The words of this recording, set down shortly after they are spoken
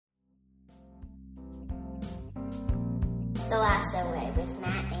The Lasso Way with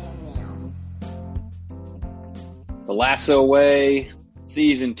Matt and Neil. The Lasso Way,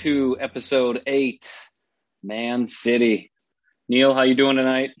 Season 2, Episode 8, Man City. Neil, how you doing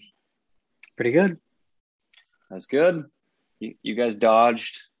tonight? Pretty good. That's good. You guys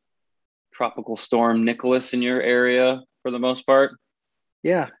dodged Tropical Storm Nicholas in your area for the most part?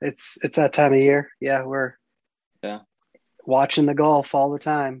 Yeah, it's that time of year. Yeah, we're watching the Gulf all the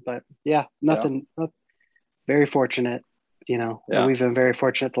time. But yeah, nothing. Very fortunate, And we've been very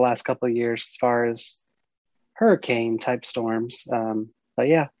fortunate the last couple of years as far as hurricane type storms. But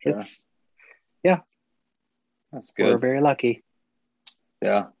that's good. We're very lucky.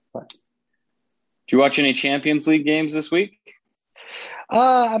 Yeah. Did you watch any Champions League games this week?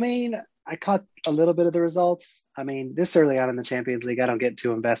 I caught a little bit of the results. This early on in the Champions League, I don't get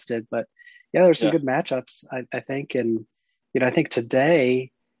too invested, but there's some good matchups, I think. And, I think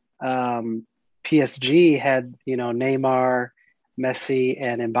today, PSG had, Neymar, Messi,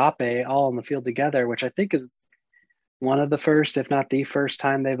 and Mbappe all on the field together, which I think is one of the first, if not the first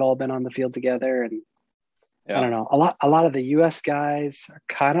time they've all been on the field together. And I don't know, a lot of the US guys are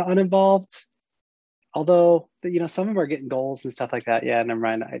kind of uninvolved, although, some of them are getting goals and stuff like that. Yeah, never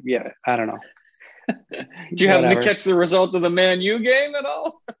mind. I don't know. Did you happen to catch the result of the Man U game at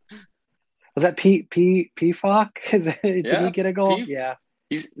all? Was that P-Fock? Did he get a goal? Yeah.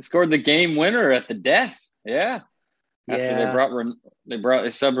 He scored the game winner at the death. Yeah. After they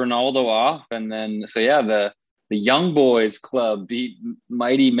subbed Ronaldo off, and then the Young Boys Club beat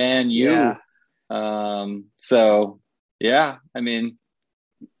mighty Man U. Yeah. And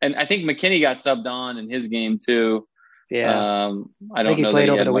I think McKinney got subbed on in his game too. Yeah. I think he played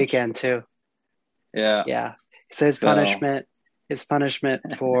over the weekend too. Yeah. Yeah. So his punishment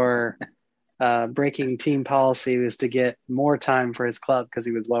for breaking team policy was to get more time for his club because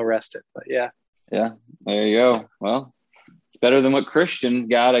he was well rested. But yeah, there you go. Well, it's better than what Christian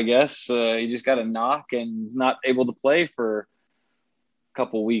got, I guess. He just got a knock and is not able to play for a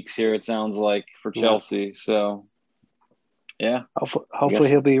couple weeks here, it sounds like, for Chelsea. So yeah, hopefully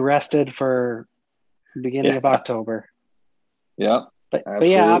he'll be rested for the beginning of October. Yeah. But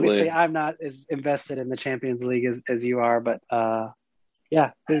obviously I'm not as invested in the Champions League as you are, but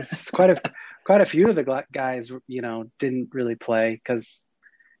there's quite a few of the guys, didn't really play because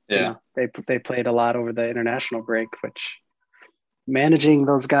they played a lot over the international break, which managing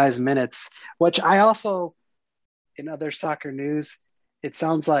those guys' minutes, which I also, in other soccer news, it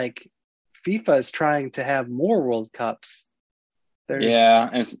sounds like FIFA is trying to have more World Cups. And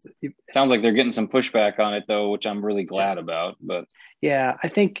it sounds like they're getting some pushback on it though, which I'm really glad about. But I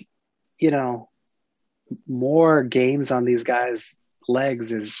think, more games on these guys'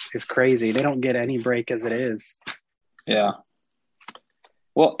 legs is crazy. They don't get any break as it is. Yeah.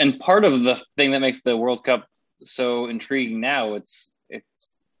 Well, and part of the thing that makes the World Cup so intriguing now, it's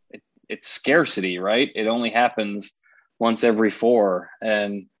scarcity, right? It only happens once every 4,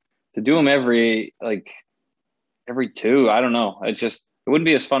 and to do them every 2, I don't know. It wouldn't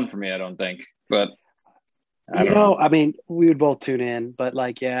be as fun for me, I don't think. But we would both tune in, but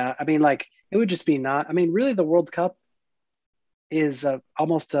it would just be really the World Cup is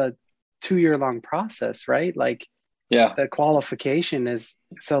almost a 2-year-long process, right? The qualification is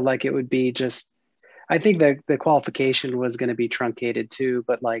it would be just, I think the qualification was going to be truncated too,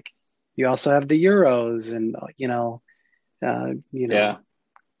 but you also have the Euros and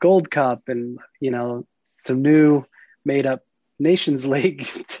Gold Cup and some new made up Nations League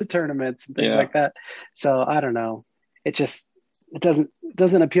tournaments and things like that. So I don't know. It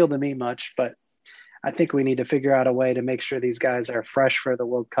doesn't appeal to me much, but I think we need to figure out a way to make sure these guys are fresh for the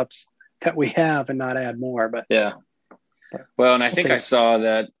World Cups that we have and not add more. But well, and I think I saw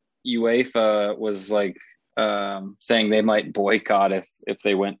that UEFA was saying they might boycott if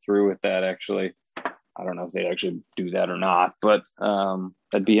they went through with that. Actually, I don't know if they'd actually do that or not, but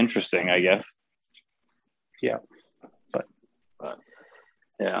that'd be interesting, I guess. Yeah. But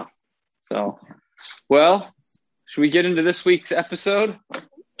yeah. So, well, should we get into this week's episode?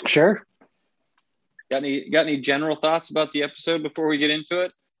 Sure. Got any general thoughts about the episode before we get into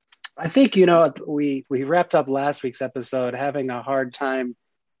it? I think, we wrapped up last week's episode having a hard time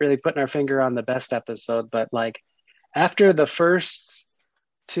really putting our finger on the best episode. But after the first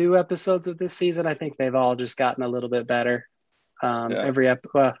 2 episodes of this season, I think they've all just gotten a little bit better. At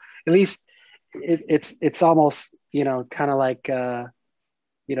least it's almost, kind of at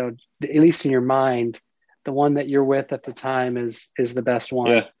least in your mind, the one that you're with at the time is the best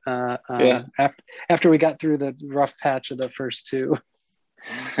one. After we got through the rough patch of the first 2.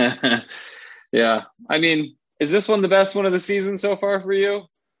 Yeah. Is this one the best one of the season so far for you?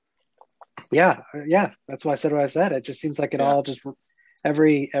 Yeah, yeah. That's why I said what I said. It just seems like it Yeah. all just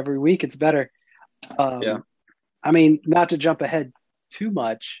every week it's better. Yeah. I mean, not to jump ahead too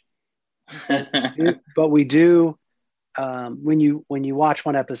much, but we do. When you watch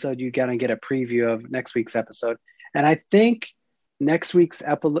one episode, you gotta get a preview of next week's episode, and I think next week's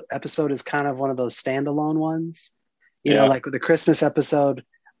episode is kind of one of those standalone ones. You know, Yeah. like the Christmas episode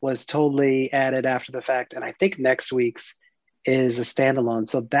was totally added after the fact, and I think next week's is a standalone.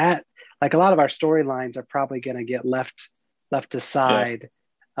 So that, like, a lot of our storylines are probably going to get left aside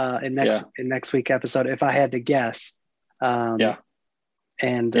in next week episode, if I had to guess. Yeah.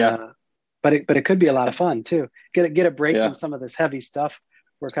 And Yeah. but it could be a lot of fun too. Get a break Yeah. from some of this heavy stuff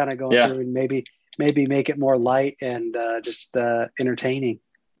we're kind of going Yeah. through, and maybe make it more light and just entertaining.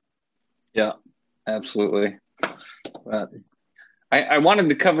 Yeah, absolutely. But I wanted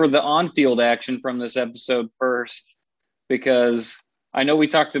to cover the on-field action from this episode first, because I know we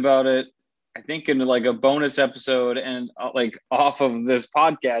talked about it, I think, in like a bonus episode and like off of this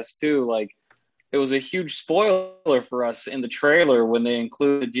podcast too. Like, it was a huge spoiler for us in the trailer when they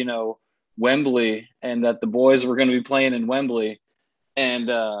included, Wembley, and that the boys were going to be playing in Wembley, and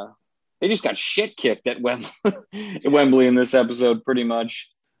they just got shit kicked at Wembley in this episode, pretty much,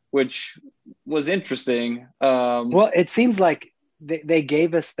 which was interesting. Well, it seems like they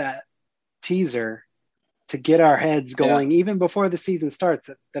gave us that teaser to get our heads going, even before the season starts,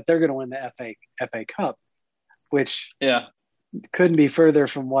 that they're going to win the FA Cup, which couldn't be further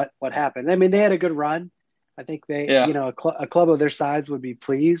from what happened. I mean, they had a good run. I think they, a club of their size would be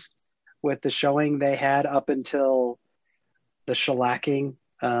pleased with the showing they had up until the shellacking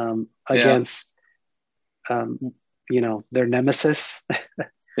against, their nemesis.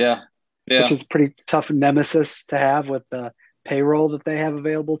 Which is a pretty tough nemesis to have with the payroll that they have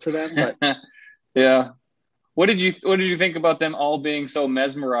available to them. But What did you think about them all being so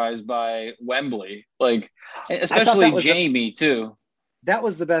mesmerized by Wembley? Like, especially Jamie too. That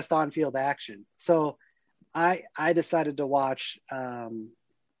was the best on-field action. So I decided to watch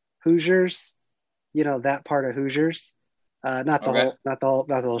Hoosiers, that part of Hoosiers, not the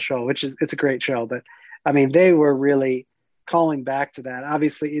whole show, it's a great show, but I mean, they were really calling back to that.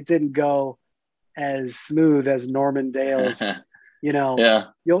 Obviously, it didn't go as smooth as Norman Dale's.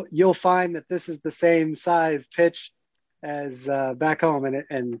 You'll find that this is the same size pitch as back home,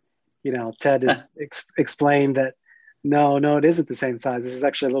 and Ted has explained that no, it isn't the same size. This is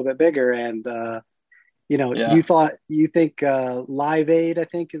actually a little bit bigger, and you think Live Aid, I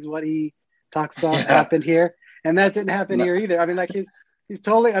think, is what he talks about happened here, and that didn't happen here either. I mean, like he's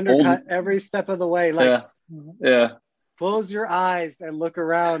totally undercut every step of the way. Like, close your eyes and look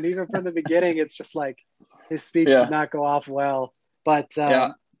around. Even from the beginning, it's just like his speech did not go off well. But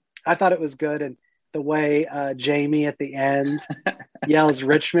I thought it was good. And the way Jamie at the end yells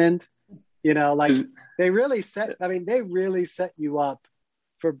Richmond, they really set you up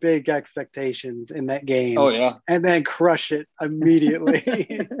for big expectations in that game. Oh, yeah. And then crush it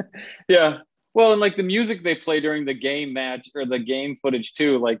immediately. Yeah. Well, and like the music they play during the game match or the game footage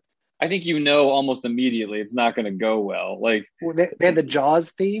too, like, I think almost immediately it's not going to go well. Like, they had the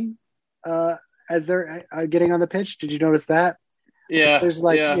Jaws theme as they're getting on the pitch. Did you notice that? Yeah. There's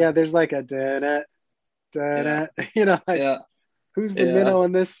like there's like a da-da, who's the minnow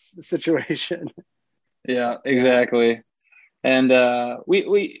in this situation? Yeah, exactly. And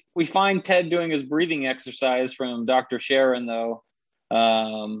we find Ted doing his breathing exercise from Dr. Sharon though.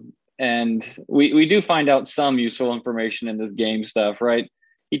 And we do find out some useful information in this game stuff, right?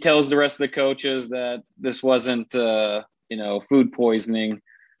 He tells the rest of the coaches that this wasn't, food poisoning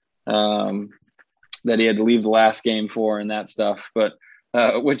that he had to leave the last game for and that stuff. But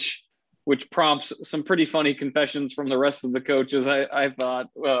which prompts some pretty funny confessions from the rest of the coaches. I thought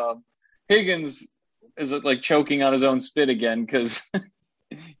Higgins is like choking on his own spit again because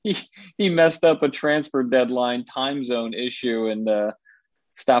he messed up a transfer deadline time zone issue and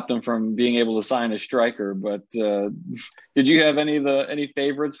stopped him from being able to sign a striker. But did you have any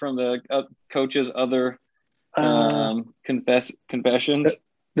favorites from the coach's other confessions?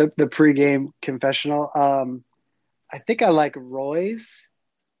 The pregame confessional. I think I like Roy's.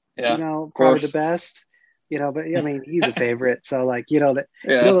 Probably the best. But I mean, he's a favorite. So like,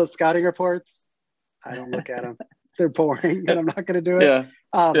 those scouting reports, I don't look at them. They're boring, and I'm not going to do it. Yeah.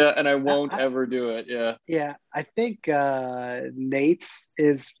 And I won't ever do it. Yeah. Yeah. I think Nate's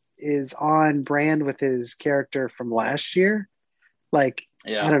is on brand with his character from last year. Like,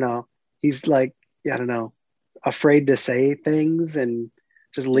 I don't know. He's like, I don't know, afraid to say things and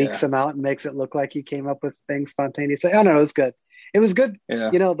just leaks them out and makes it look like he came up with things spontaneously. I don't know. It was good. It was good. Yeah.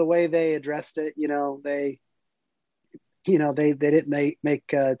 The way they addressed it, they didn't make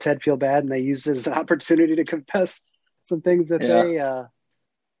Ted feel bad, and they used it as an opportunity to confess some things that they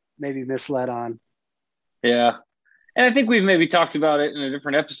maybe misled on. Yeah. And I think we've maybe talked about it in a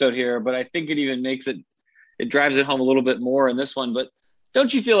different episode here, but I think it even it drives it home a little bit more in this one. But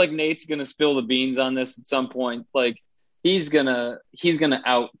don't you feel like Nate's going to spill the beans on this at some point? Like he's going to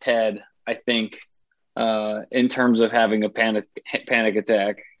out Ted, I think, in terms of having a panic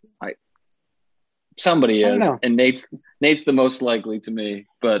attack. Somebody is, and Nate's the most likely to me,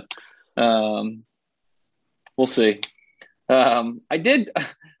 but we'll see. I did a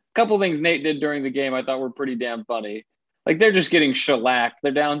couple things Nate did during the game I thought were pretty damn funny. Like they're just getting shellacked.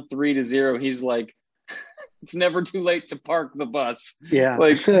 They're down 3-0. He's like, it's never too late to park the bus. Yeah.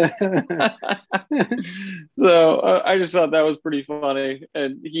 Like, so I just thought that was pretty funny.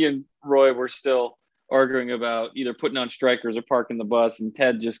 And he and Roy were still arguing about either putting on strikers or parking the bus, and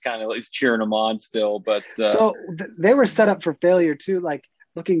Ted just kind of is cheering them on still. But they were set up for failure too. Like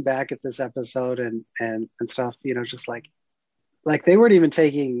looking back at this episode and stuff, just like they weren't even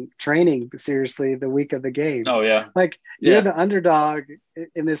taking training seriously the week of the game. Oh yeah. Like you're the underdog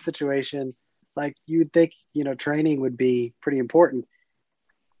in this situation. Like you'd think, training would be pretty important.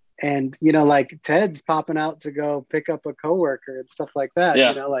 And, like Ted's popping out to go pick up a coworker and stuff like that,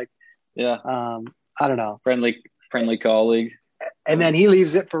 I don't know. Friendly colleague. And then he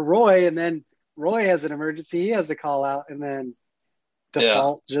leaves it for Roy, and then Roy has an emergency. He has to call out, and then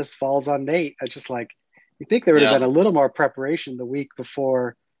default just falls on Nate. I just like, you think there would have been a little more preparation the week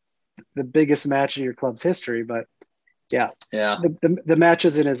before the biggest match in your club's history, but the match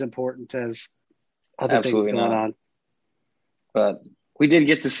isn't as important as other Absolutely things going on. But we did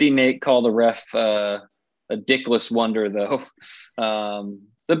get to see Nate call the ref a dickless wonder, though.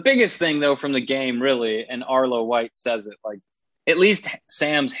 The biggest thing, though, from the game, really, and Arlo White says it, like, at least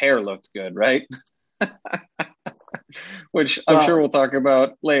Sam's hair looked good, right? Which I'm sure we'll talk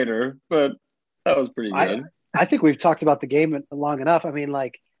about later, but that was pretty good. I think we've talked about the game long enough. I mean,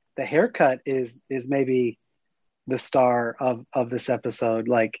 like, the haircut is maybe the star of this episode.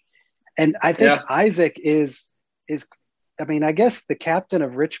 Like, and I think Isaac is, I mean, I guess the captain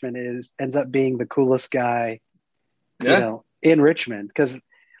of Richmond ends up being the coolest guy, in Richmond. Because,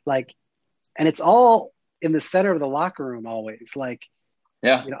 like, and it's all in the center of the locker room always. Like,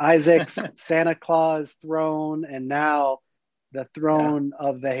 Isaac's Santa Claus throne, and now the throne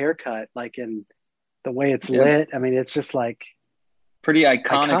of the haircut, like in the way it's lit. I mean, it's just like pretty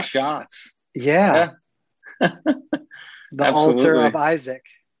iconic shots. Yeah. The altar of Isaac.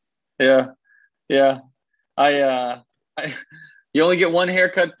 Yeah. You only get one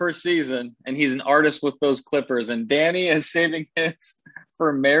haircut per season, and he's an artist with those clippers. And Danny is saving his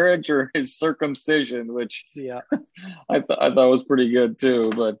for marriage or his circumcision, which I thought was pretty good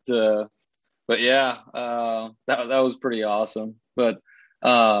too. But that was pretty awesome. But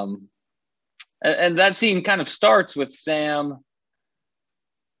and that scene kind of starts with Sam.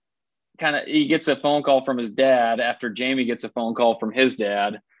 He gets a phone call from his dad after Jamie gets a phone call from his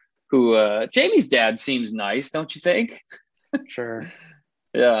dad, who Jamie's dad seems nice, don't you think? Sure.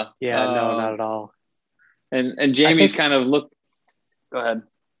 Yeah. No, not at all. And Jamie's kind of go ahead.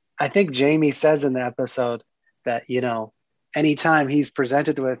 I think Jamie says in the episode that, anytime he's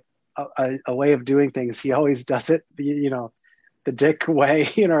presented with a way of doing things, he always does it, the dick way,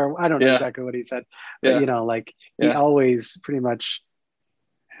 I don't know exactly what he said, but, he always pretty much,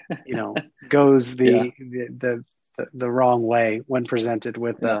 goes the wrong way when presented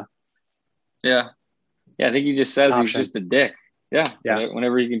with I think he just says option. He's just a dick. Yeah.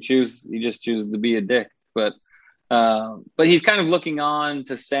 Whenever he can choose, he just chooses to be a dick. But he's kind of looking on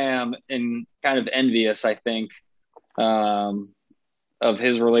to Sam and kind of envious, I think, of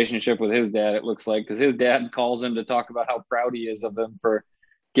his relationship with his dad, it looks like, because his dad calls him to talk about how proud he is of him for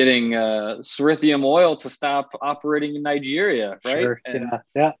getting Cerithium oil to stop operating in Nigeria, right? Sure. And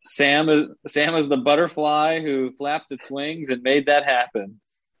yeah. Sam is the butterfly who flapped its wings and made that happen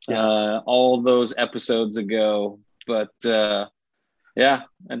all those episodes ago. But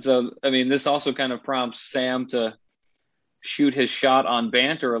and so, I mean, this also kind of prompts Sam to shoot his shot on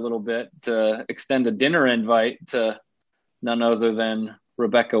banter a little bit, to extend a dinner invite to none other than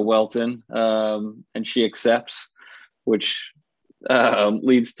Rebecca Welton, and she accepts, which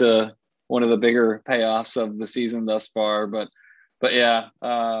leads to one of the bigger payoffs of the season thus far. But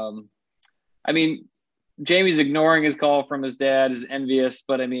I mean, Jamie's ignoring his call from his dad, is envious,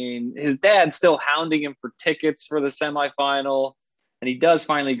 but I mean, his dad's still hounding him for tickets for the semifinal, and he does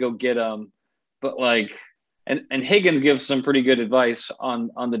finally go get them. But like, and Higgins gives some pretty good advice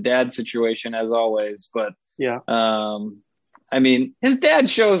on the dad situation as always. But I mean, his dad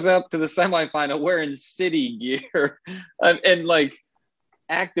shows up to the semifinal wearing City gear and like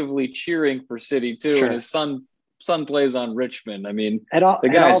actively cheering for City too. Sure. And his son plays on Richmond. I mean, And the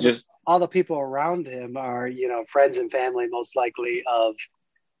guy's just all the people around him are, friends and family, most likely of,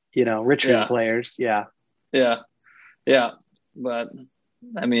 Richmond players. Yeah. Yeah. Yeah. But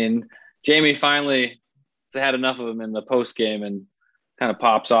I mean, Jamie finally had enough of him in the post game and kind of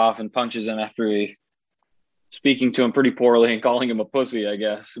pops off and punches him after speaking to him pretty poorly and calling him a pussy, I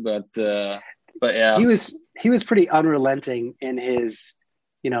guess. But yeah, he was pretty unrelenting in his,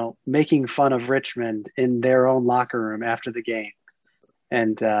 making fun of Richmond in their own locker room after the game.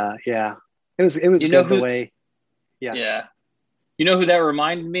 And it was good the way. Yeah. Yeah. You know who that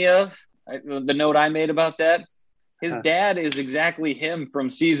reminded me of? The note I made about that? His dad is exactly him from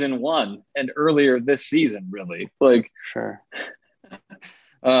season 1 and earlier this season, really. Like, sure.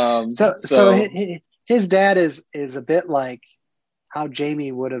 So his dad is a bit like how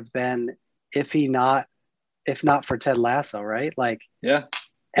Jamie would have been if not for Ted Lasso, right? Like,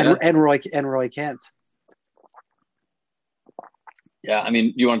 and Roy Kent. Yeah, I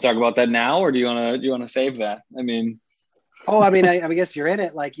mean, you want to talk about that now, or do you want to save that? I mean, I guess you're in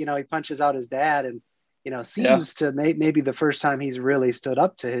it. Like, he punches out his dad, and seems to maybe the first time he's really stood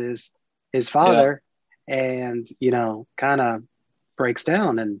up to his father, and kind of breaks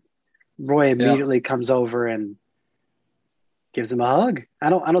down, and Roy immediately comes over and gives him a hug. I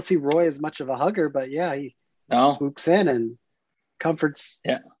don't see Roy as much of a hugger, but he swoops in and comforts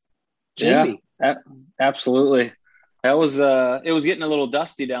Jamie. Yeah, absolutely. That was it was getting a little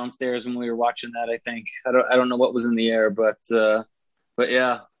dusty downstairs when we were watching that, I think. I don't know what was in the air, but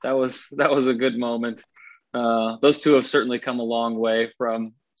yeah, that was a good moment. Those two have certainly come a long way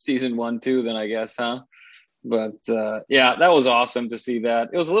from season 1 too, then, I guess, huh? But that was awesome to see that.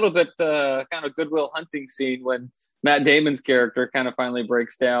 It was a little bit kind of Good Will Hunting scene when Matt Damon's character kind of finally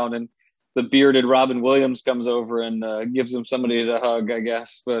breaks down and the bearded Robin Williams comes over and gives him somebody to hug, I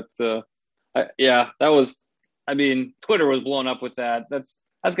guess. But that was, I mean, Twitter was blown up with that. That's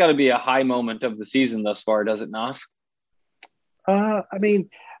got to be a high moment of the season thus far, does it not? I mean,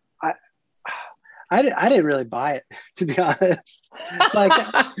 I didn't really buy it, to be honest. Like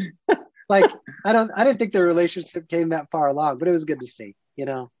I didn't think their relationship came that far along, but it was good to see.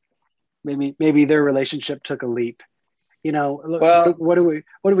 Maybe their relationship took a leap. Well, what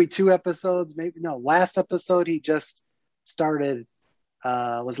are we 2 episodes? Maybe no. Last episode he just started.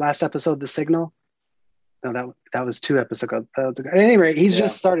 Was last episode The Signal? No, that was 2 episodes ago. At any rate, he's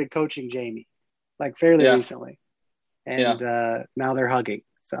just started coaching Jamie, like fairly recently, and now they're hugging.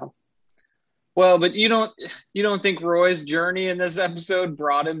 So. Well, but you don't think Roy's journey in this episode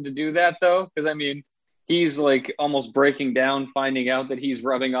brought him to do that, though? Because, I mean, he's like almost breaking down, finding out that he's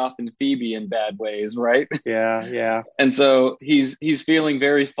rubbing off in Phoebe in bad ways, right? Yeah. And so he's feeling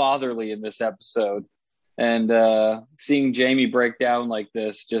very fatherly in this episode. And seeing Jamie break down like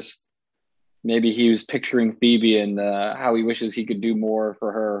this, just maybe he was picturing Phoebe and how he wishes he could do more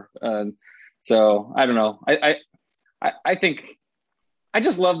for her. So I don't know. I think I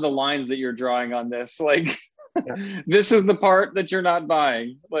just love the lines that you're drawing on this. Like, this is the part that you're not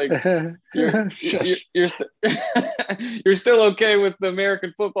buying. Like, you're still okay with the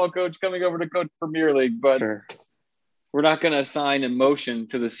American football coach coming over to coach Premier League, but we're not going to assign emotion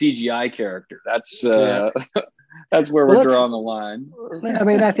to the CGI character. That's that's where we're drawing the line. I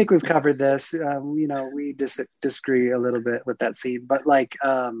mean, I think we've covered this. We disagree a little bit with that scene, but like,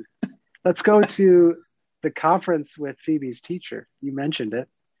 let's go to the conference with Phoebe's teacher. You mentioned it.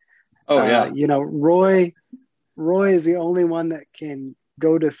 Oh yeah. Roy is the only one that can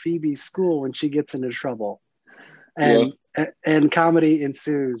go to Phoebe's school when she gets into trouble, and comedy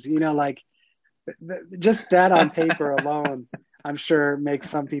ensues. Just that on paper alone, I'm sure makes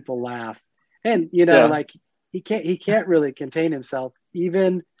some people laugh. And like he can't really contain himself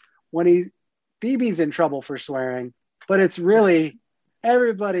even when Phoebe's in trouble for swearing, but it's really.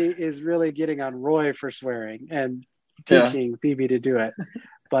 Everybody is really getting on Roy for swearing and teaching Phoebe to do it.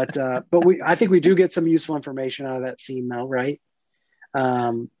 But I think we do get some useful information out of that scene though, right?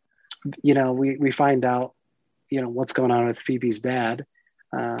 We find out, what's going on with Phoebe's dad.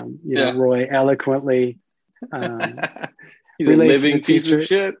 Roy eloquently he's a living piece of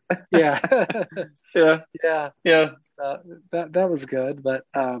shit. Yeah. Yeah. That was good. But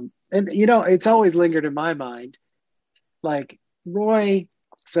it's always lingered in my mind. Like, Roy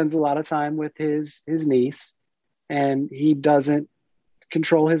spends a lot of time with his niece, and he doesn't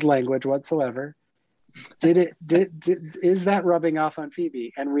control his language whatsoever. Is that rubbing off on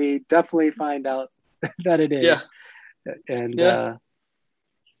Phoebe? And we definitely find out that it is. Yeah. And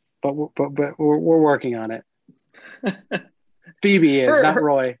but we're working on it. Phoebe is, not her,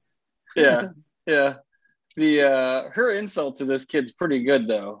 Roy. yeah, yeah. The her insult to this kid's pretty good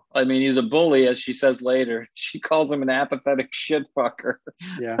though. I mean, he's a bully, as she says later. She calls him an apathetic shit fucker.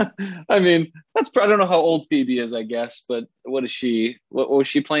 Yeah. I mean, I don't know how old Phoebe is, I guess, but what is she? What was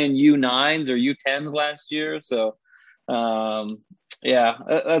she playing, U9s or U10s last year? So, yeah,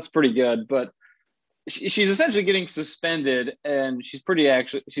 that's pretty good. But she's essentially getting suspended, and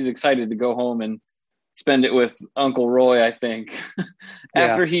she's excited to go home and spend it with Uncle Roy, I think.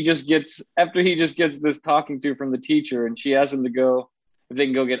 after he just gets this talking to from the teacher, and she asks him to go if they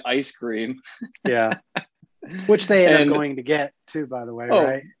can go get ice cream. Yeah. Which they end up going to get too, by the way,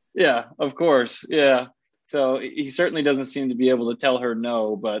 right? Yeah, of course. Yeah. So he certainly doesn't seem to be able to tell her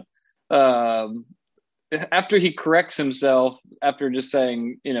no, but after he corrects himself, after just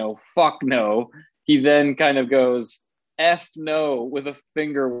saying, fuck no, he then kind of goes, F no, with a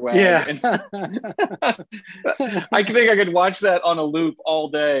finger wag. Yeah. I think I could watch that on a loop all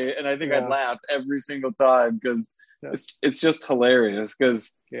day, and I think I'd laugh every single time because it's just hilarious,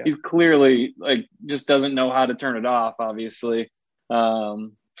 because he's clearly just doesn't know how to turn it off, obviously.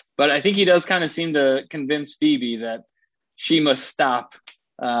 But I think he does kind of seem to convince Phoebe that she must stop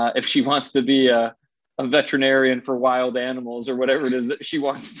if she wants to be a veterinarian for wild animals, or whatever it is that she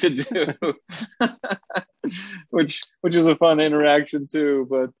wants to do. which is a fun interaction too.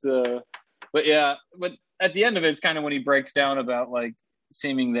 But at the end of it, it's kind of when he breaks down about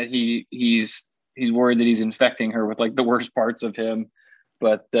seeming that he's worried that he's infecting her with the worst parts of him.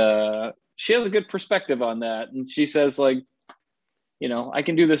 But she has a good perspective on that, and she says I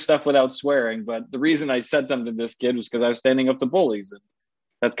can do this stuff without swearing, but the reason I said something to this kid was because I was standing up to bullies, and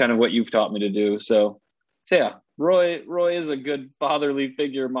that's kind of what you've taught me to do. So yeah, Roy is a good fatherly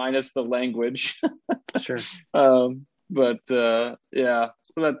figure, minus the language. Sure. But yeah,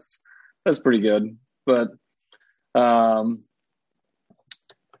 so that's pretty good. But do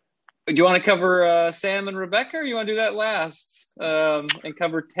you want to cover Sam and Rebecca, or you want to do that last and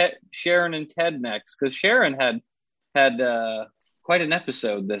cover Sharon and Ted next? Because Sharon had quite an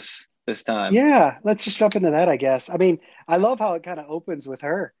episode this time. Yeah, let's just jump into that, I guess. I mean, I love how it kind of opens with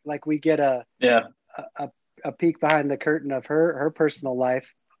her. We get a peek behind the curtain of her personal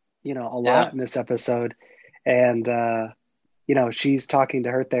life, a lot in this episode. And, she's talking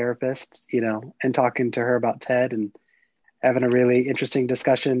to her therapist, and talking to her about Ted, and having a really interesting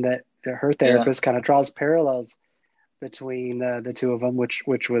discussion that her therapist kind of draws parallels between the two of them, which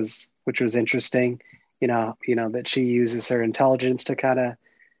was interesting, that she uses her intelligence to kind of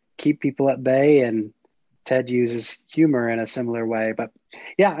keep people at bay, and Ted uses humor in a similar way. But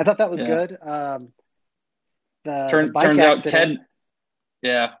yeah, I thought that was good. Turns out Ted,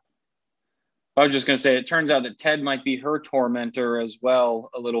 I was just going to say, it turns out that Ted might be her tormentor as well,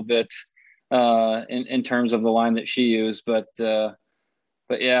 a little bit, in terms of the line that she used. But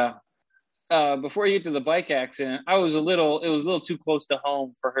yeah, before you get to the bike accident, it was a little too close to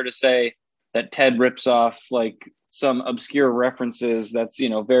home for her to say that Ted rips off some obscure references that's,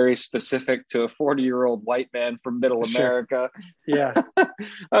 very specific to a 40-year-old white man from middle America. Yeah.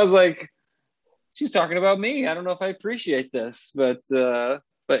 I was like, she's talking about me. I don't know if I appreciate this, but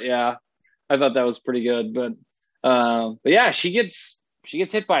yeah, I thought that was pretty good. But yeah, she gets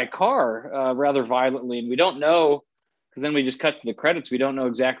hit by a car rather violently, and we don't know, because then we just cut to the credits. We don't know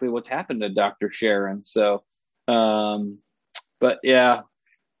exactly what's happened to Dr. Sharon. So, but yeah,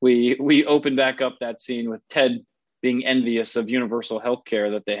 we open back up that scene with Ted being envious of universal health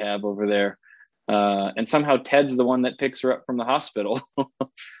care that they have over there. And somehow Ted's the one that picks her up from the hospital.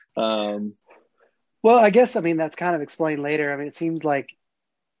 Well, I guess, that's kind of explained later. It seems like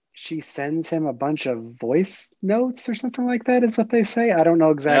she sends him a bunch of voice notes or something like that is what they say. I don't know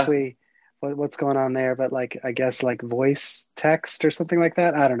exactly what's going on there, but I guess voice text or something like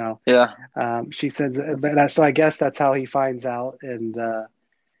that. I don't know. Yeah. She sends it, so I guess that's how he finds out, and,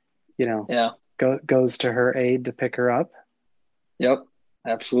 goes to her aid to pick her up. Yep.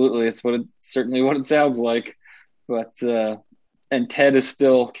 Absolutely. It's certainly what it sounds like. But, and Ted is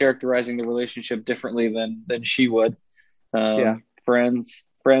still characterizing the relationship differently than she would.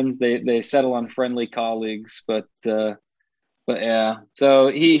 Friends, they settle on friendly colleagues, but yeah. So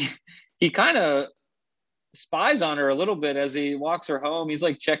he kind of spies on her a little bit as he walks her home. He's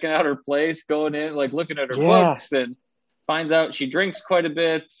checking out her place, going in, looking at her books, and finds out she drinks quite a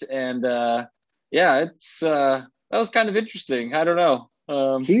bit. And it's that was kind of interesting. I don't know.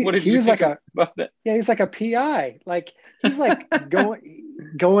 What did you think about that? Yeah, he's like a PI. He's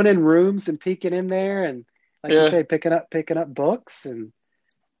going in rooms and peeking in there, and you say, picking up books, and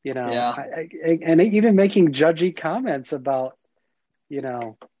and even making judgy comments about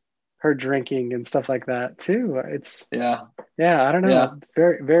her drinking and stuff like that too. It's Yeah. I don't know. Yeah. It's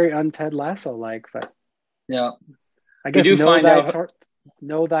very, very un-Ted Lasso like, but Yeah. I guess do find out.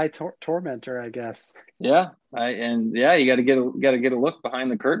 know thy tormentor, I guess. Yeah. You got to get a look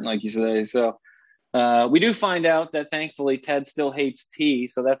behind the curtain, like you say. So we do find out that thankfully Ted still hates tea.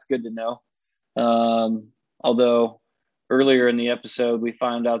 So that's good to know. Although earlier in the episode, we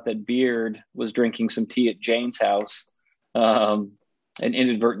found out that Beard was drinking some tea at Jane's house, and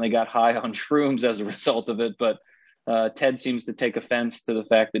inadvertently got high on shrooms as a result of it. But Ted seems to take offense to the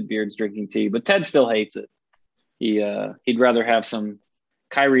fact that Beard's drinking tea, but Ted still hates it. He'd rather have some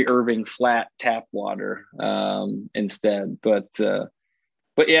Kyrie Irving flat tap water instead. But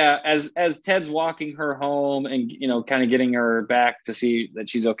yeah, as Ted's walking her home and kind of getting her back to see that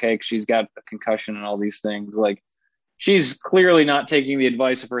she's okay because she's got a concussion and all these things, like she's clearly not taking the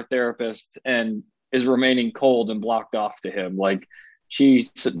advice of her therapist and is remaining cold and blocked off to him. Like she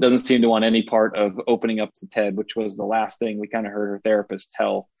doesn't seem to want any part of opening up to Ted, which was the last thing we kind of heard her therapist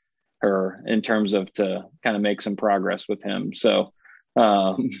tell her in terms of to kind of make some progress with him. So,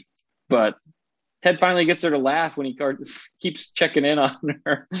 but Ted finally gets her to laugh when he keeps checking in on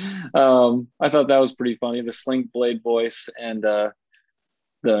her. I thought that was pretty funny. The Slink Blade voice and the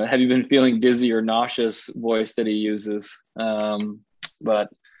 "Have you been feeling dizzy or nauseous" voice that he uses. But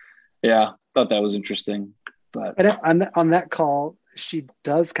yeah, thought that was interesting. But on that call, she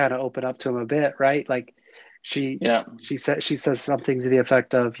does kind of open up to him a bit, right? Like she says something to the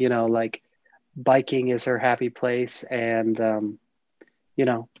effect of, like biking is her happy place, and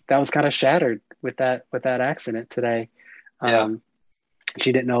that was kind of shattered with that accident today.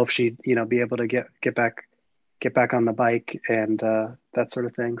 She didn't know if she'd be able to get back on the bike and that sort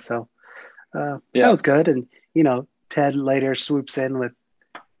of thing. So that was good. And Ted later swoops in with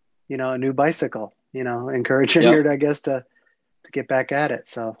a new bicycle, encouraging her to, I guess, to get back at it.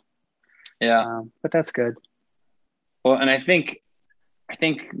 So but that's good. Well, and I think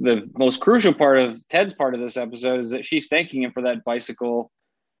the most crucial part of Ted's part of this episode is that she's thanking him for that bicycle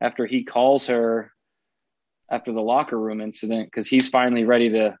after he calls her after the locker room incident, because he's finally ready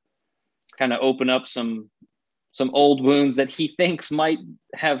to kind of open up some old wounds that he thinks might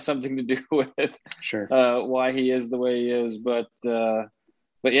have something to do with why he is the way he is. But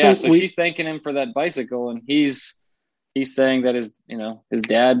yeah, so she's thanking him for that bicycle, and he's saying that his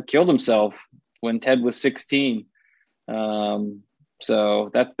dad killed himself when Ted was 16. So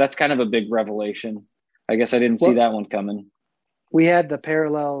that's kind of a big revelation. I guess I didn't see that one coming. We had the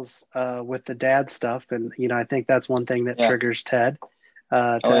parallels with the dad stuff, and I think that's one thing that triggers Ted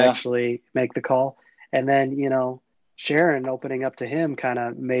to actually make the call. And then Sharon opening up to him kind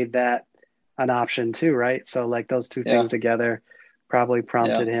of made that an option too, right? So like those two things together probably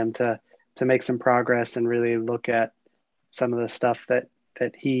prompted him to make some progress and really look at some of the stuff that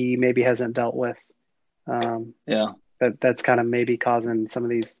he maybe hasn't dealt with. That's kind of maybe causing some of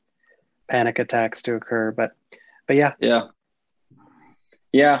these panic attacks to occur. But yeah.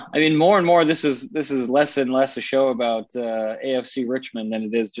 I mean, more and more, this is less and less a show about AFC Richmond than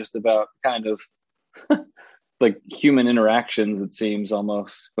it is just about kind of like human interactions, it seems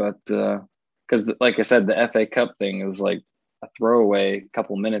almost. But because, like I said, the FA Cup thing is like a throwaway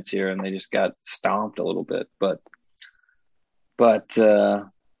couple minutes here, and they just got stomped a little bit. But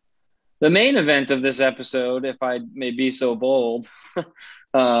the main event of this episode, if I may be so bold,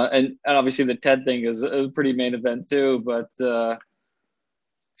 and obviously the Ted thing is a pretty main event too, but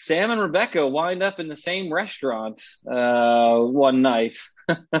Sam and Rebecca wind up in the same restaurant one night.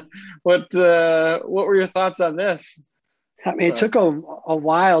 What were your thoughts on this? I mean, it took a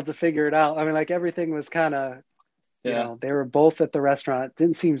while to figure it out. I mean, like everything was kind of, they were both at the restaurant. It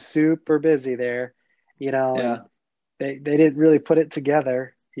didn't seem super busy there, and they didn't really put it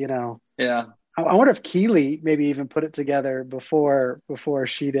together, I wonder if Keely maybe even put it together before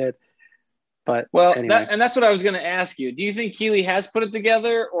she did. But anyway. That's what I was going to ask you. Do you think Keely has put it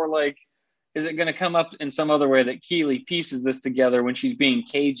together, or like, is it going to come up in some other way that Keely pieces this together when she's being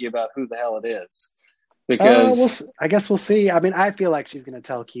cagey about who the hell it is? Because I guess we'll see. I mean, I feel like she's going to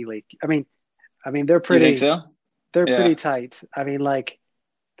tell Keely. I mean, they're pretty. You think so? They're pretty tight. I mean, like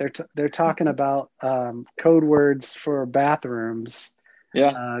they're talking about code words for bathrooms.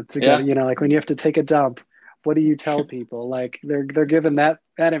 Like when you have to take a dump, what do you tell people? Like they're giving that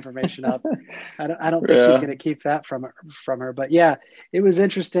information up. I don't think she's going to keep that from her. But yeah, it was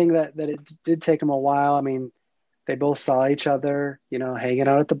interesting that it did take them a while. I mean, they both saw each other, hanging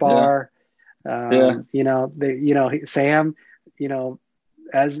out at the bar. Sam,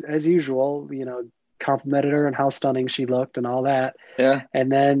 as usual, complimented her on how stunning she looked and all that.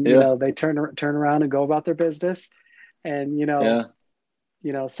 And then they turn around and go about their business, and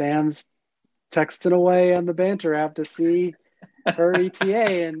Sam's texting away on the banter app to see her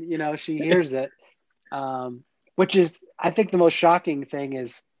ETA, and she hears it. Which is, I think, the most shocking thing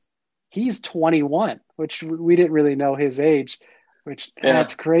is he's 21, which we didn't really know his age, which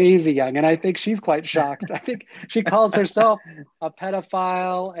that's crazy young. And I think she's quite shocked. I think she calls herself a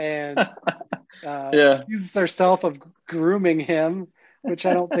pedophile and accuses herself of grooming him, which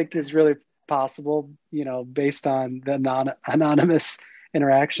I don't think is really possible, based on the anonymous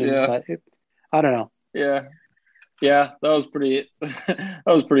interactions. But I don't know. Yeah, that was pretty. That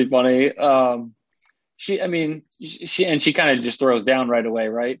was pretty funny. She kind of just throws down right away,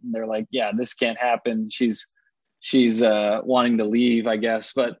 right? And they're like, "Yeah, this can't happen." She's wanting to leave, I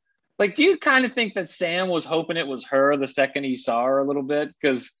guess. But like, do you kind of think that Sam was hoping it was her the second he saw her a little bit?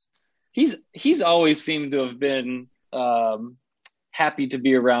 Because he's always seemed to have been happy to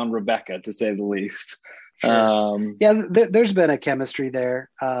be around Rebecca, to say the least. Sure. There's been a chemistry there,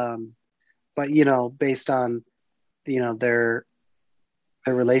 but based on their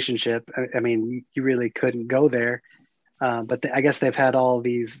relationship, I mean, you really couldn't go there. But I guess they've had all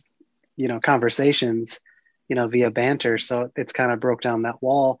these, conversations, via banter. So it's kind of broke down that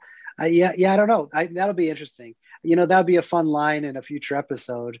wall. I don't know. That'll be interesting. That'll be a fun line in a future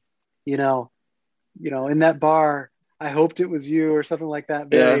episode. In that bar, I hoped it was you, or something like that.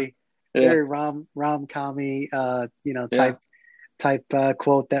 Very rom-commy, type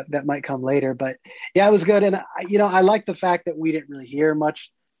quote that might come later. But it was good. And I like the fact that we didn't really hear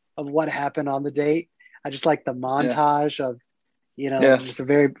much of what happened on the date. I just like the montage of just a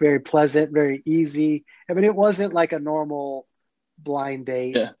very, very pleasant, very easy. I mean, it wasn't like a normal blind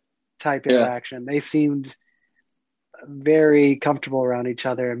date type interaction. They seemed very comfortable around each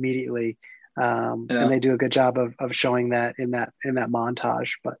other immediately, and they do a good job of showing that in that montage.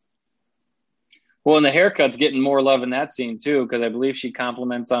 But well, and the haircut's getting more love in that scene too, because I believe she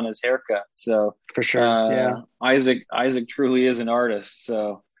compliments on his haircut. So for sure, Isaac truly is an artist.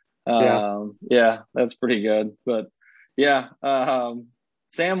 So that's pretty good. But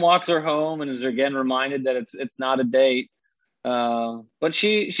Sam walks her home and is again reminded that it's not a date. But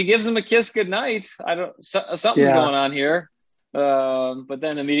she gives him a kiss goodnight. Something's going on here. But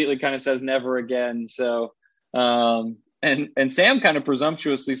then immediately kind of says never again. So And Sam kind of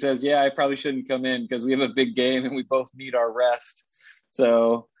presumptuously says, I probably shouldn't come in because we have a big game and we both need our rest.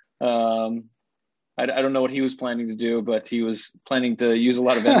 So I don't know what he was planning to do, but he was planning to use a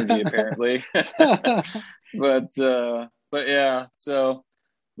lot of energy apparently. But yeah. So,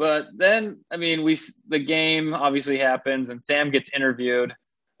 but then, I mean, the game obviously happens and Sam gets interviewed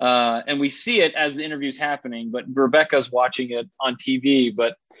and we see it as the interview's happening, but Rebecca's watching it on TV.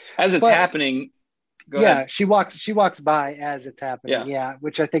 But as it's happening, she walks by as it's happening.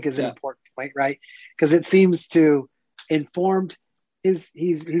 Which I think is an important point, right? Because it seems to informed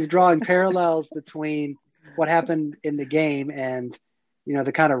he's drawing parallels between what happened in the game and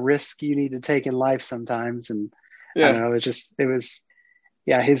the kind of risk you need to take in life sometimes. And I don't know,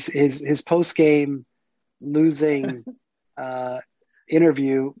 his post game losing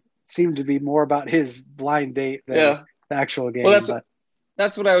interview seemed to be more about his blind date than the actual game. Well,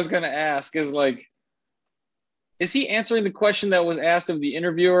 that's what I was going to ask is like, is he answering the question that was asked of the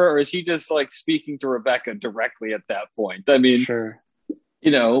interviewer, or is he just like speaking to Rebecca directly at that point? I mean, sure.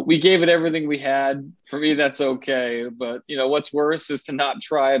 We gave it everything we had. For me, that's okay. But, what's worse is to not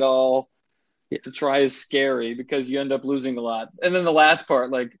try at all. To try is scary because you end up losing a lot. And then the last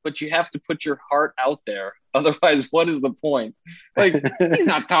part, like, but you have to put your heart out there. Otherwise, what is the point? Like, he's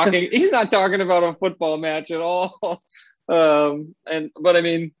not talking about a football match at all. But I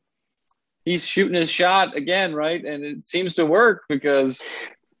mean, he's shooting his shot again, right? And it seems to work because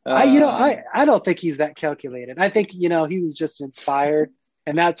I don't think he's that calculated. I think he was just inspired,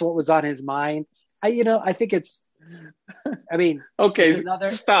 and that's what was on his mind. I think it's. I mean, okay,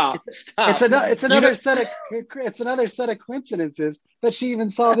 stop. It's another set of coincidences that she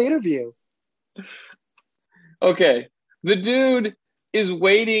even saw the interview. Okay, the dude is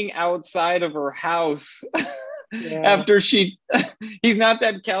waiting outside of her house. After he's not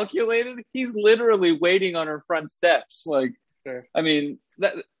that calculated. He's literally waiting on her front steps. Like, sure. I mean,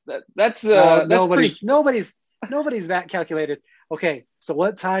 that's nobody's that calculated. Okay, so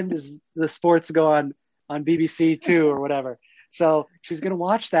what time does the sports go on BBC 2 or whatever? So she's gonna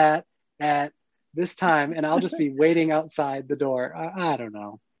watch that at this time, and I'll just be waiting outside the door. I don't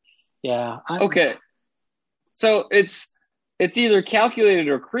know. Yeah. Okay. So it's either calculated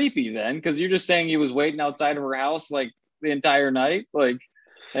or creepy then, because you're just saying he was waiting outside of her house like the entire night, like,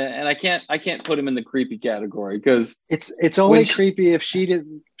 and I can't put him in the creepy category because it's only creepy if she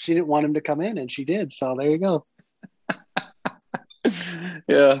didn't want him to come in, and she did. So there you go.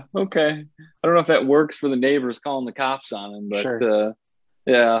 Yeah. Okay. I don't know if that works for the neighbors calling the cops on him, but Sure.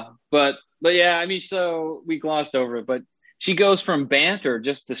 yeah. But yeah, I mean, so we glossed over it, but she goes from banter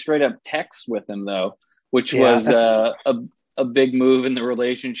just to straight up text with him though, which Yeah, was a big move in the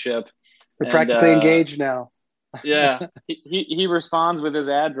relationship. they're And practically engaged now. yeah, he responds with his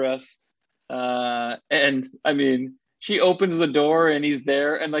address, and I mean, she opens the door and he's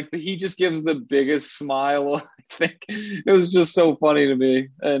there, and like he just gives the biggest smile. I think it was just so funny to me.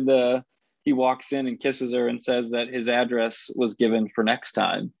 And he walks in and kisses her and says that his address was given for next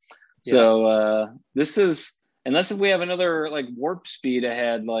time. Yeah. So this is, unless if we have another like warp speed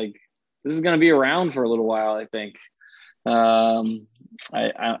ahead, like this is going to be around for a little while, I think. I'm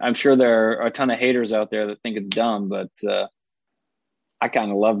sure there are a ton of haters out there that think it's dumb, but I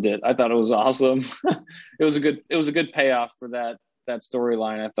kind of loved it. I thought it was awesome. It was a good payoff for that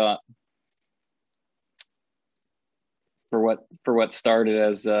storyline. I thought for what started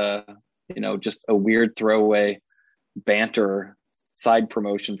as just a weird throwaway banter side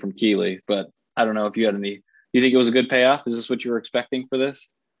promotion from Keeley. But I don't know if you had any. Do you think it was a good payoff? Is this what you were expecting for this?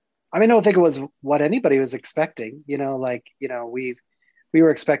 I mean, I don't think it was what anybody was expecting. We were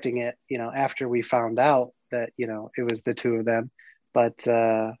expecting it, after we found out that, it was the two of them. But,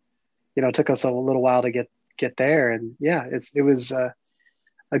 it took us a little while to get there. And yeah, it was a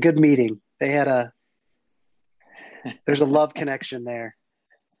good meeting. There's a love connection there.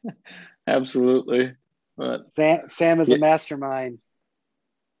 Absolutely. But Sam is a mastermind.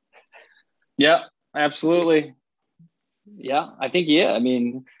 Yeah, absolutely. Yeah, I think, I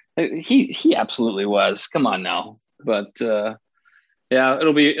mean, he absolutely was. Come on now. But yeah,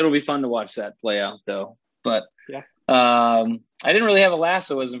 it'll be fun to watch that play out though. But yeah, I didn't really have a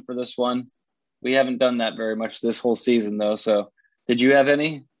lassoism for this one. We haven't done that very much this whole season though. So did you have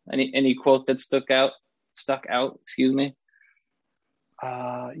any quote that stuck out? Excuse me.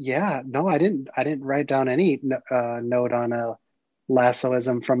 Yeah, no, I didn't write down any note on a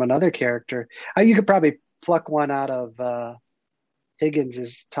lassoism from another character. You could probably pluck one out of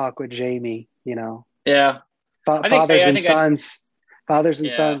Higgins's talk with Jamie. Yeah, fathers and sons.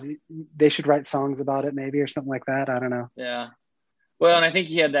 They should write songs about it, maybe, or something like that. I don't know. Yeah. Well, and I think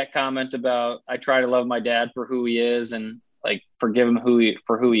he had that comment about I try to love my dad for who he is and like forgive him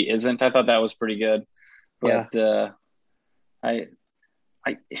for who he isn't. I thought that was pretty good. But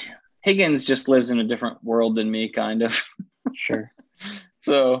Higgins just lives in a different world than me, kind of. Sure.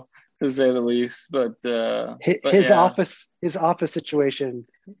 So to say the least, but his office situation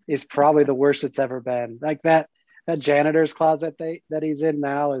is probably the worst it's ever been. Like that janitor's closet that he's in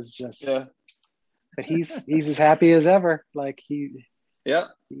now is just. Yeah. But he's as happy as ever. Like he's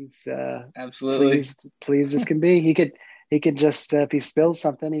absolutely pleased as can be. He could just if he spills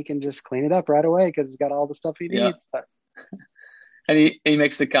something, he can just clean it up right away because he's got all the stuff he needs. But. And he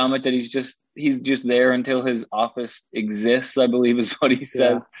makes the comment that he's just there until his office exists, I believe is what he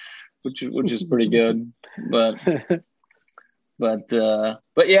says, which is pretty good. But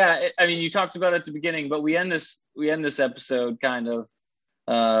yeah, I mean, you talked about it at the beginning, but we end this episode kind of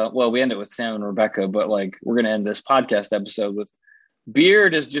we end it with Sam and Rebecca, but like we're gonna end this podcast episode with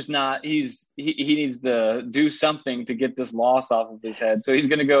Beard is just not. He needs to do something to get this loss off of his head. So he's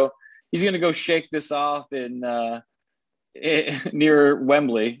gonna go shake this off in. Near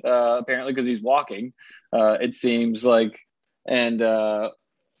Wembley, apparently because he's walking, it seems like. And I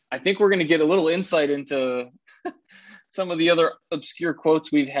think we're going to get a little insight into some of the other obscure quotes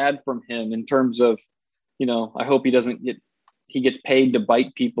we've had from him in terms of, I hope he gets paid to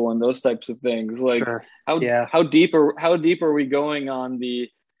bite people and those types of things. Like sure. How deep are we going on the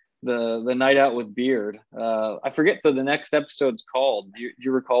night out with Beard? I forget the next episode's called. Do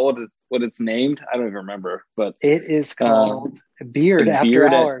you recall what it's named? I don't even remember, but it is called Beard After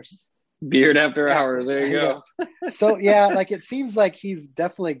Hours. Beard After Hours. There you go. So yeah, like it seems like he's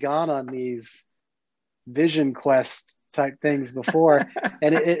definitely gone on these vision quest type things before,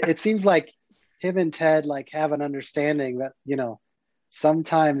 and it seems like him and Ted like have an understanding that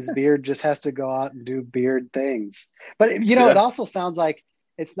sometimes Beard just has to go out and do Beard things. But it also sounds like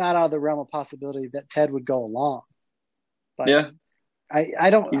it's not out of the realm of possibility that Ted would go along. But yeah, I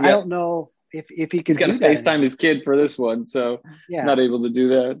don't know if he can. He's got to FaceTime his kid for this one, so not able to do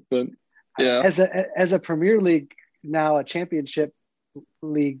that. But yeah, as a Premier League now, a Championship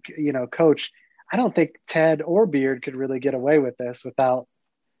League, coach, I don't think Ted or Beard could really get away with this without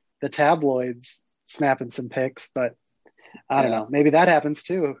the tabloids snapping some pics. But I don't know. Maybe that happens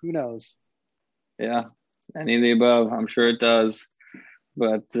too. Who knows? Yeah, any of the above. I'm sure it does.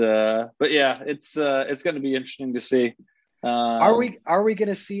 But yeah, it's going to be interesting to see. Are we going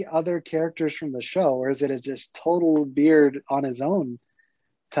to see other characters from the show, or is it a just total Beard on his own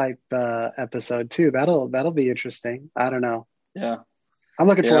type episode too? That'll be interesting. I don't know. Yeah, I'm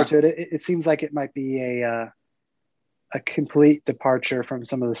looking forward to it. It seems like it might be a complete departure from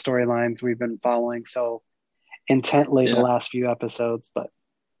some of the storylines we've been following so intently the last few episodes. But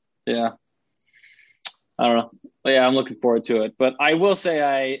yeah, I don't know. But yeah, I'm looking forward to it. But I will say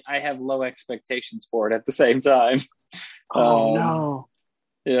I have low expectations for it at the same time. Oh no.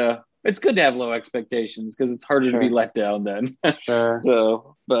 Yeah. It's good to have low expectations because it's harder to be let down then. Sure.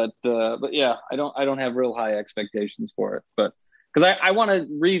 So, but yeah, I don't have real high expectations for it, but because I want to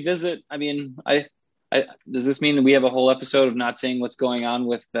revisit. I mean, I does this mean that we have a whole episode of not seeing what's going on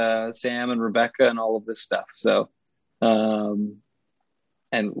with Sam and Rebecca and all of this stuff? So, and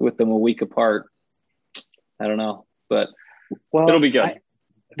with them a week apart, I don't know, but it'll be good.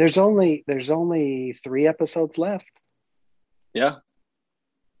 There's only 3 episodes left. Yeah.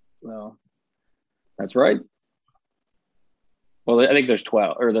 Well, that's right. Well, I think there's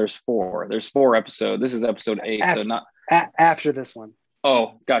 12 or there's 4. There's 4 episodes. This is episode 8. After, so not after this one.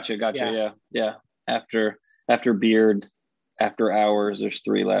 Oh, gotcha. Yeah. After Beard, after Hours, there's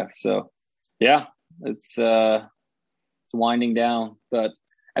 3 left. So yeah, it's winding down, but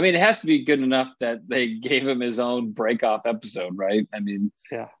I mean, it has to be good enough that they gave him his own break-off episode, right? I mean,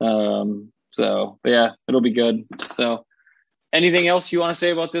 yeah. So, but yeah, it'll be good. So, anything else you want to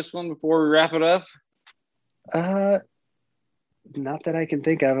say about this one before we wrap it up? Not that I can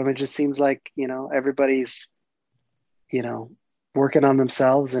think of. I mean, it just seems like, everybody's, working on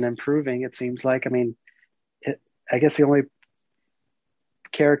themselves and improving. It seems like, I mean, I guess the only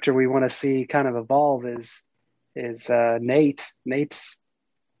character we want to see kind of evolve is Nate.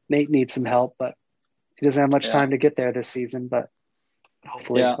 Nate needs some help, but he doesn't have much time to get there this season, but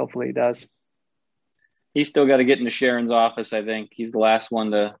hopefully he does. He's still got to get into Sharon's office, I think. He's the last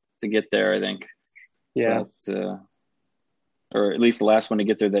one to get there, I think. Yeah. But, or at least the last one to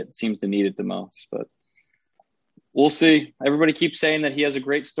get there that seems to need it the most. But we'll see. Everybody keeps saying that he has a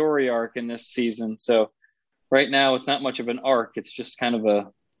great story arc in this season. So right now it's not much of an arc. It's just kind of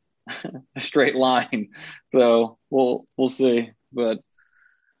a straight line. So we'll see. But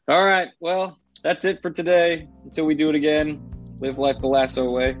all right. Well, that's it for today. Until we do it again, live life the Lasso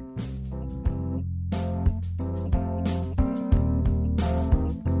way.